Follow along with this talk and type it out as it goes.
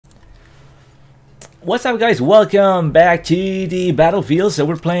What's up, guys? Welcome back to the battlefield. So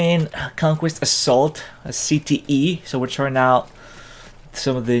we're playing Conquest Assault, a CTE. So we're trying out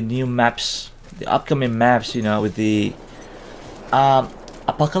some of the new maps, the upcoming maps, you know, with the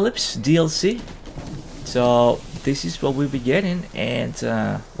Apocalypse DLC. So this is what we'll be getting, and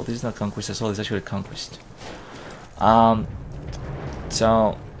well, this is not Conquest Assault, it's actually Conquest.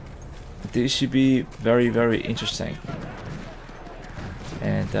 So this should be very, very interesting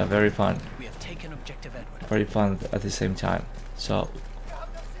and very fun. Very fun at the same time. So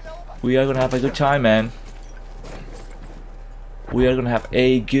we are gonna have a good time, man. We are gonna have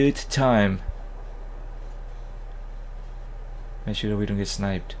a good time. Make sure that we don't get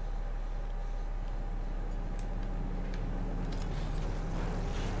sniped.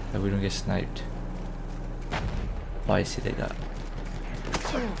 That we don't get sniped. Oh, I see they got.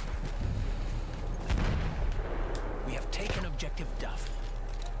 We have taken objective Duff.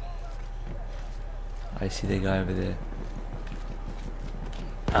 I see the guy over there.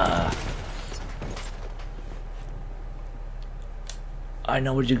 I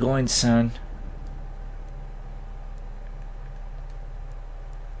know where you're going, son.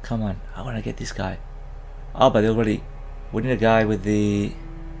 Come on, I wanna get this guy. Oh, but they already. We need a guy with the.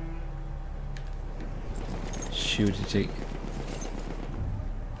 Shoot, to take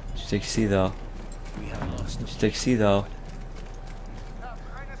C though. We have lost. To take C though.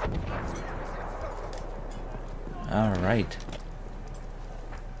 Alright.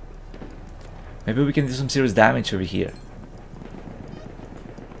 Maybe we can do some serious damage over here.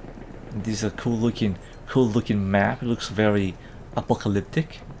 This is a cool looking map. It looks very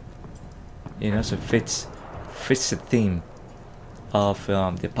apocalyptic. You know, so it fits the theme of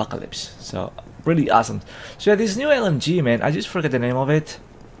the apocalypse. So really awesome. So yeah, this new LMG, man, I just forgot the name of it.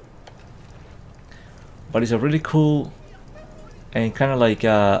 But it's a really cool and kind of like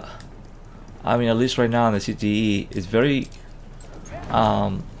I mean, at least right now in the CTE, it's very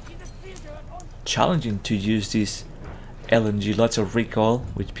challenging to use this LMG. Lots of recoil,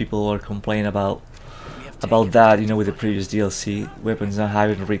 which people are complaining about that, you know, with the previous DLC. Weapons not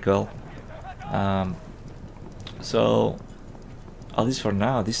having recoil. So, at least for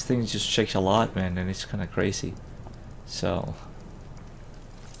now, this thing just shakes a lot, man, and it's kind of crazy. So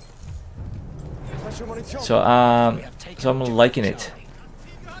I'm liking it.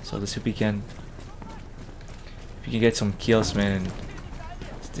 So let's see if we can get some kills, man.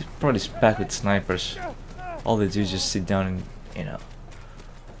 They're probably packed with snipers. All they do is just sit down and, you know,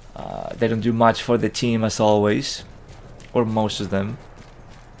 they don't do much for the team as always, or most of them.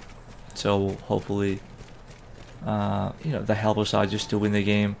 So hopefully, you know, that helps us out just to win the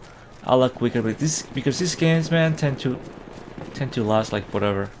game a lot quicker. But because these games, man, tend to last like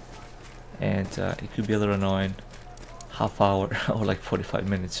forever, and it could be a little annoying. Half hour or like 45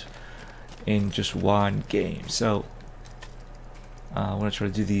 minutes in just one game. So I want to try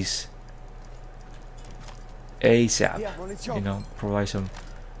to do these ASAP, you know, provide some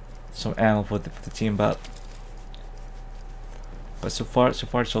ammo for the team, but so far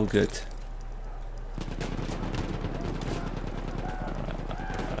it's all good.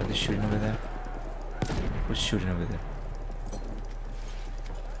 Are they shooting over there? Who's shooting over there?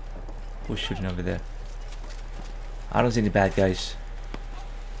 Who's shooting over there? I don't see any bad guys.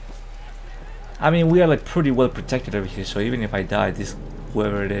 I mean, we are like pretty well protected over here, so even if I die, this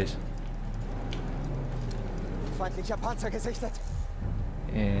whoever it is.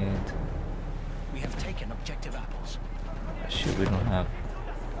 And we have taken objective apples. Shoot, we don't have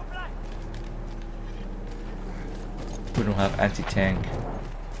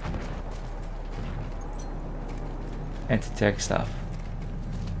anti-tank stuff.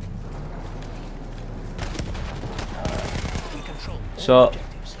 So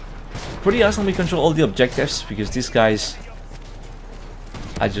pretty awesome, we control all the objectives because these guys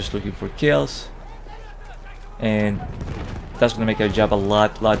are just looking for kills, and that's gonna make our job a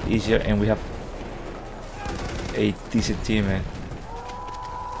lot easier, and we have a decent team, man.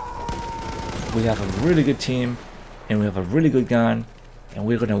 We have a really good team, and we have a really good gun, and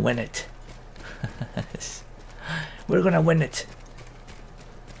we're gonna win it. We're gonna win it.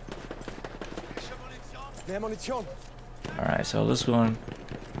 Alright, so let's go and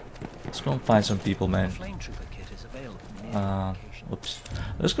find some people, man. Oops.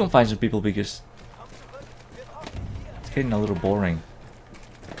 Let's go and find some people because it's getting a little boring.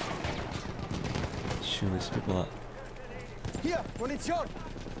 Shoot these people up.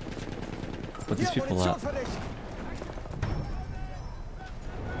 Put these people up.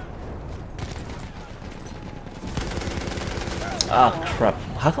 Ah, crap.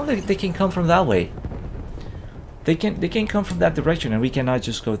 How come they can come from that way? They can come from that direction and we cannot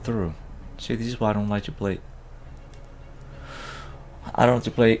just go through. See, this is why I don't like to play. I don't like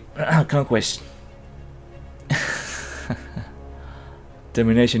to play Conquest.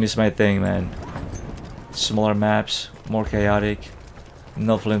 Domination is my thing, man. Smaller maps, more chaotic,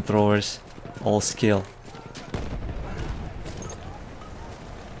 no flamethrowers, all skill.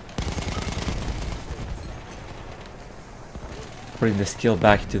 Bring the skill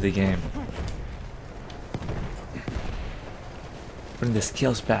back to the game. Bring the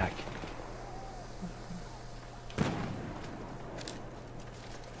skills back.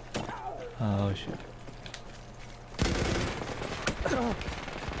 Oh shit.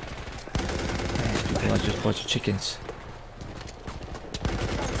 People are just a bunch of chickens.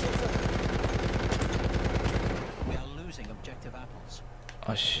 We are losing objective apples.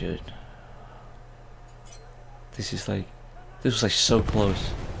 Oh shit. This was like so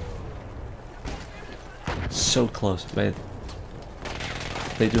close. So close, but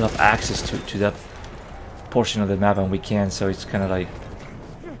they do have access to that portion of the map and we can't, so it's kinda like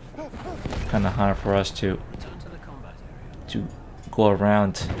kinda hard for us to go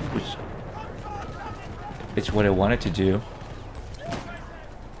around, which it's what I wanted to do.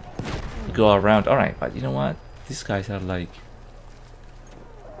 Go around. Alright, but you know what? These guys are like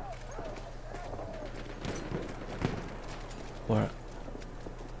where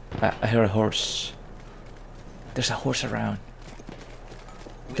I hear a horse. There's a horse around.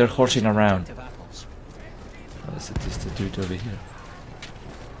 They're horsing around. Oh, there's a dude over here.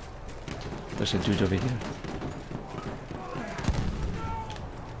 There's a dude over here.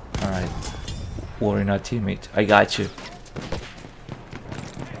 Alright. Worry not, teammate. I got you.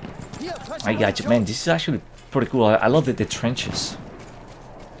 I got you. Man, this is actually pretty cool. I love the trenches.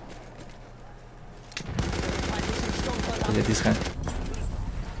 Look at this guy.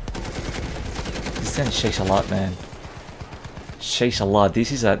 This gun shakes a lot, man. Shakes a lot.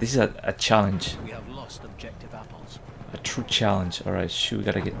 This is a challenge. We have lost objective apples. A true challenge. Alright, shoot, we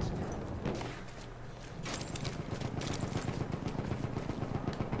gotta get.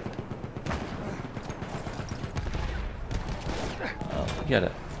 Oh, we got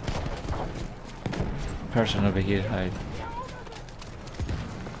a person over here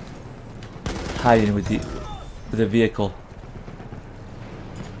hiding with the vehicle.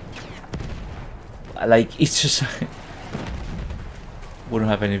 Like, it's just we don't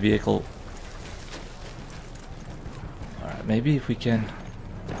have any vehicle. Alright, maybe if we can.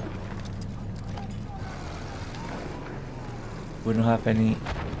 We don't have anything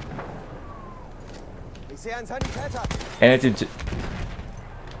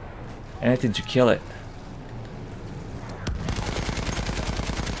to kill it.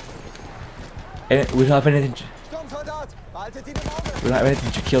 And we don't have anything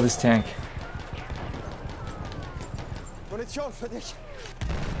to kill this tank.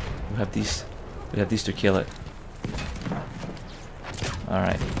 We have these to kill it.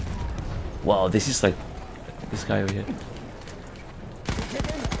 Alright. Wow, this is like this guy over here.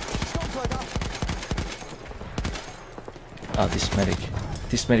 Oh, this medic.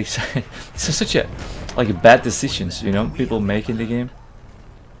 This medic's this is such a bad decisions, you know, people make in the game.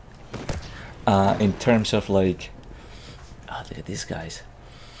 In terms of like, oh, look at these guys.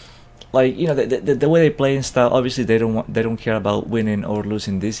 Like, you know, the way they play and stuff. Obviously, they don't care about winning or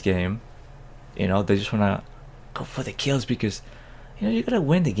losing this game. You know, they just wanna go for the kills because, you know, you gotta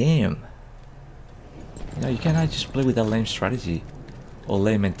win the game. You know, you cannot just play with that lame strategy or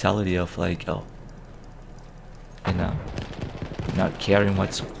lame mentality of like, oh, you know, not caring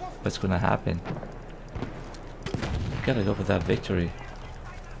what's gonna happen. You gotta go for that victory.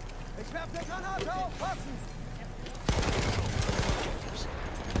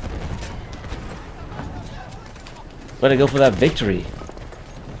 Gotta go for that victory.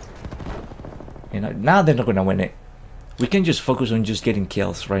 You know, now they're not gonna win it. We can just focus on just getting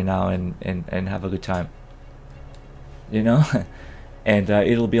kills right now and have a good time. You know, and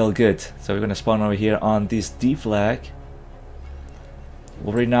it'll be all good. So we're gonna spawn over here on this D flag.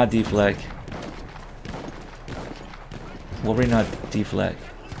 Worry not, D flag. Worry not, D flag.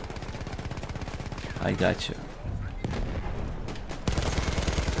 I got you.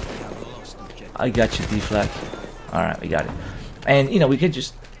 I got you, D flag. Alright, we got it. And you know, we can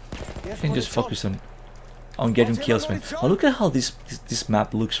just focus on getting kills, man. Oh, look at how this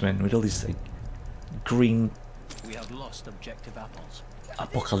map looks, man, with all these like green. We have lost objective apples.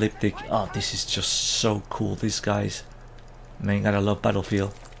 Apocalyptic. Oh, this is just so cool. These guys, man, gotta love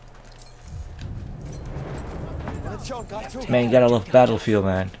Battlefield. Man, gotta love Battlefield,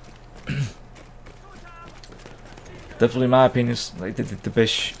 man. Definitely, in my opinion, is like the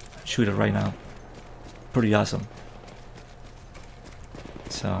best shooter right now. Pretty awesome.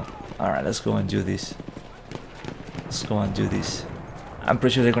 So, alright, let's go and do this. Let's go and do this. I'm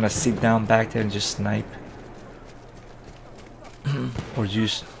pretty sure they're gonna sit down back there and just snipe. or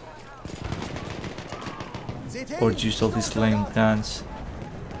use all these lame guns.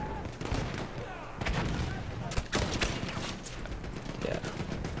 Yeah.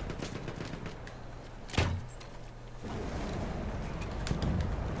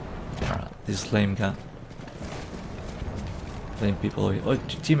 Alright, this lame gun. Lame people. Oh,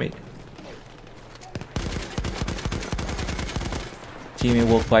 teammate. Teammate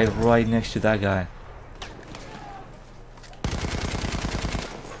walked by right next to that guy.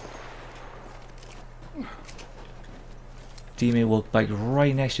 Teammate walked by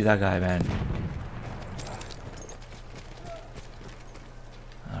right next to that guy, man.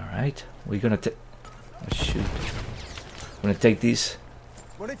 Alright, we're gonna take. Oh shoot. We're gonna take these.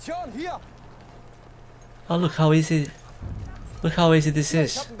 Oh, look how easy. Look how easy this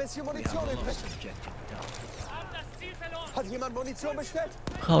is. Look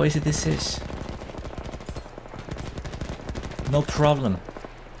how easy this is. No problem.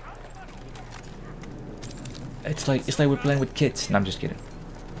 It's like we're playing with kids. No, I'm just kidding.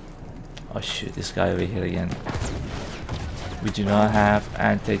 Oh shoot, this guy over here again. We do not have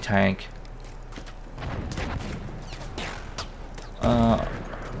anti-tank.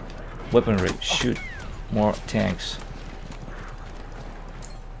 Weaponry. Shoot more tanks.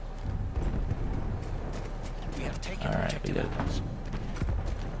 Alright, we got it.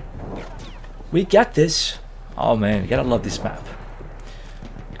 We got this. Oh man, gotta love this map.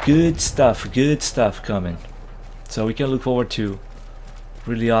 Good stuff coming. So we can look forward to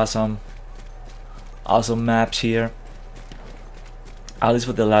really awesome maps here. At least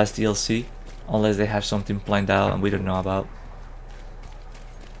for the last DLC, unless they have something planned out and we don't know about,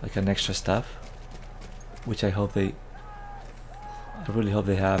 like an extra stuff, which I really hope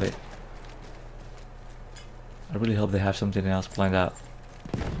they have it. I really hope they have something else planned out.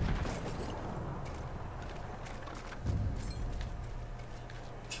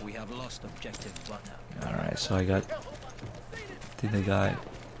 We have lost objective butter. Alright, so I got the guy.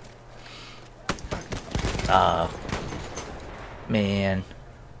 Ah, man.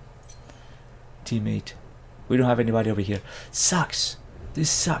 Teammate. We don't have anybody over here. Sucks. This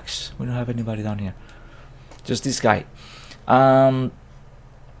sucks. We don't have anybody down here. Just this guy. Oh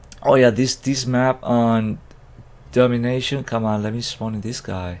yeah, this map on domination. Come on, let me spawn in this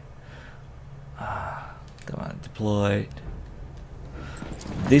guy. Come on, deploy.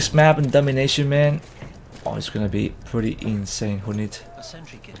 This map and domination, man. Oh, it's gonna be pretty insane. Who needs? A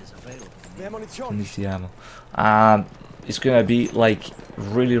sentry kit is available. Who needs the ammo? It's gonna be like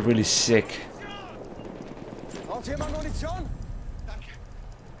really sick.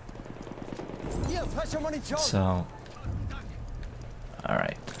 So, all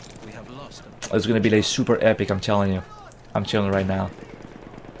right. We have lost. It's gonna be like super epic. I'm telling you. I'm telling you right now.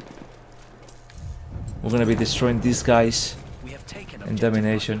 We're gonna be destroying these guys in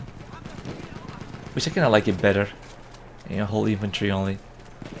domination, which I kind of like it better. You know, whole infantry only.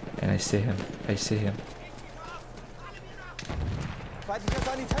 And I see him. I see him.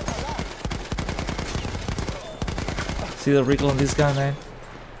 See the recoil on this guy, man?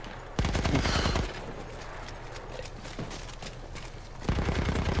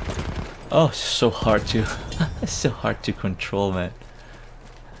 Oh, it's so hard to it's so hard to control, man.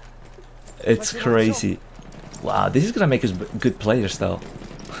 It's crazy. Wow, this is gonna make us good players though.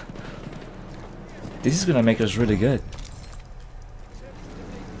 This is gonna make us really good.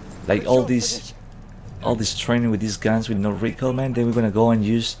 Like all this training with these guns with no recoil, man. Then we're gonna go and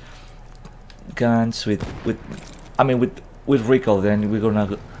use guns with recoil. Then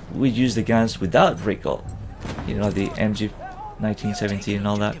we use the guns without recoil. You know, the MG 1917 and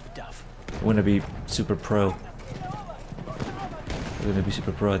all that. We're gonna be super pro. We're gonna be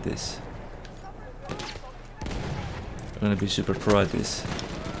super pro at this. We're gonna be super pro at this.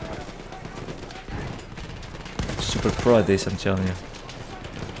 Super pro at this, I'm telling you.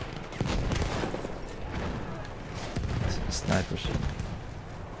 Snipers.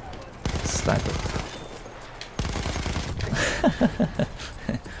 Sniper.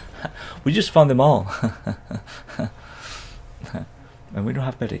 We just found them all. And we don't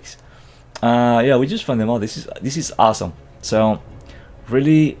have medics. Yeah, we just found them all. This is awesome. So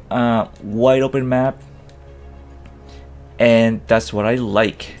really wide open map, and that's what I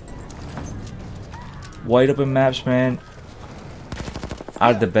like. Wide open maps, man,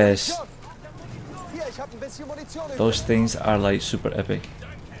 are the best. Those things are like super epic.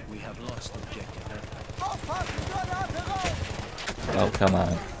 We have lost objective. Oh come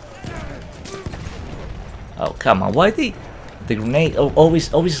on. Oh come on. Why they the grenade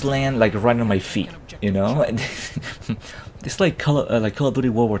always land like right on my feet, you know. And it's like Call of Duty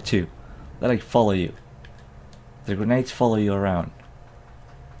World War II. They like follow you. The grenades follow you around.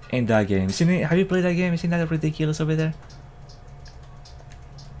 In that game, have you played that game? Isn't that ridiculous over there?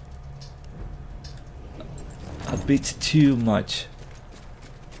 A bit too much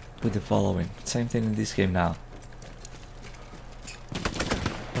with the following. Same thing in this game now.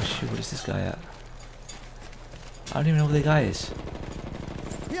 Oh shoot, what is this guy at? I don't even know who the guy is.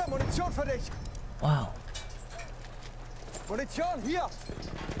 Wow.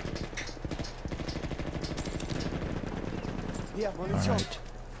 Alright.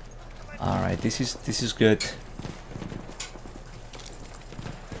 Alright, this is good.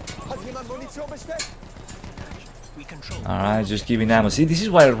 Alright, just giving ammo. See, this is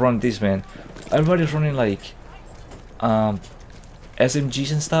why I run this, man. Everybody's running like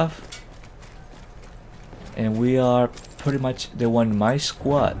SMGs and stuff. And we are pretty much the one in my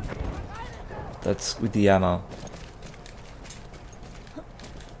squad that's with the ammo.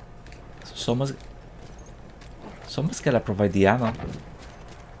 So someone's gotta provide the ammo.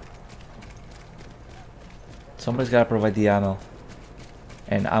 Somebody's gotta provide the ammo.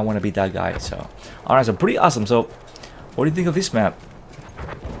 And I wanna be that guy, so. Alright, so pretty awesome. So what do you think of this map?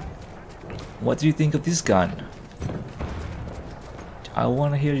 What do you think of this gun? I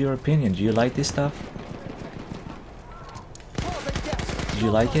wanna hear your opinion. Do you like this stuff? Do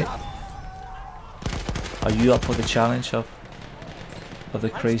you like it? Are you up for the challenge of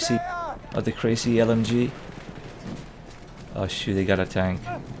the crazy LMG? Oh shoot, they got a tank.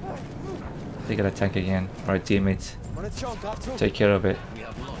 They got a tank again. Alright, teammates. Take care of it.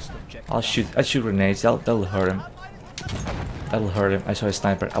 I'll shoot grenades. That'll hurt him. That'll hurt him. I saw a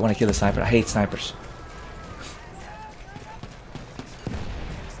sniper. I wanna kill the sniper. I hate snipers.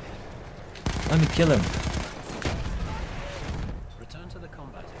 Let me kill him. Return to the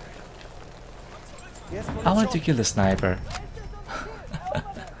combat area. I wanted to kill the sniper.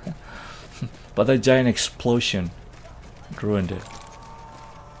 But the giant explosion ruined it.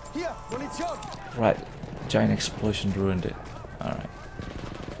 Right, giant explosion ruined it. Alright.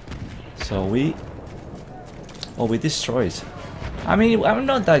 So we destroyed. I mean, I'm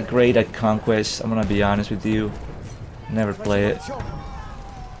not that great at Conquest, I'm gonna be honest with you. Never play it.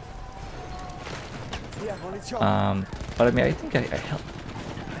 But I mean, I think I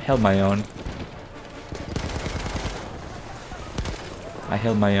held my own. I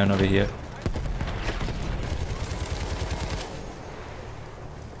held my own over here.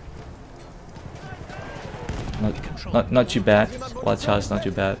 Not too bad. Watch out, it's not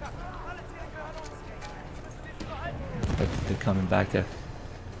too bad. They're coming back there.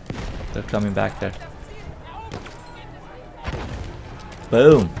 They're coming back there.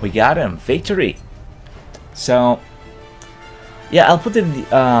 Boom! We got him. Victory. So yeah, I'll put in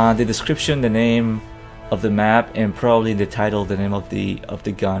the description the name of the map, and probably the title the name of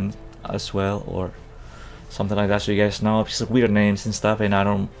the gun as well, or something like that, so you guys know. It's weird names and stuff, and I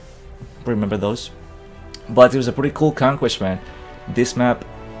don't remember those. But it was a pretty cool Conquest, man. This map,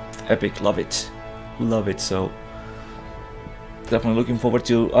 epic. Love it, love it. So definitely looking forward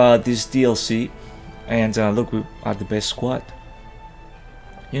to this DLC. And look, we are the best squad.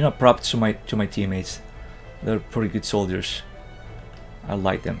 You know, props to my teammates. They're pretty good soldiers. I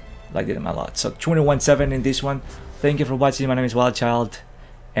like them a lot. So 21-7 in this one. Thank you for watching. My name is Wildchild,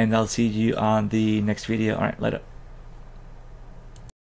 and I'll see you on the next video. Alright, later.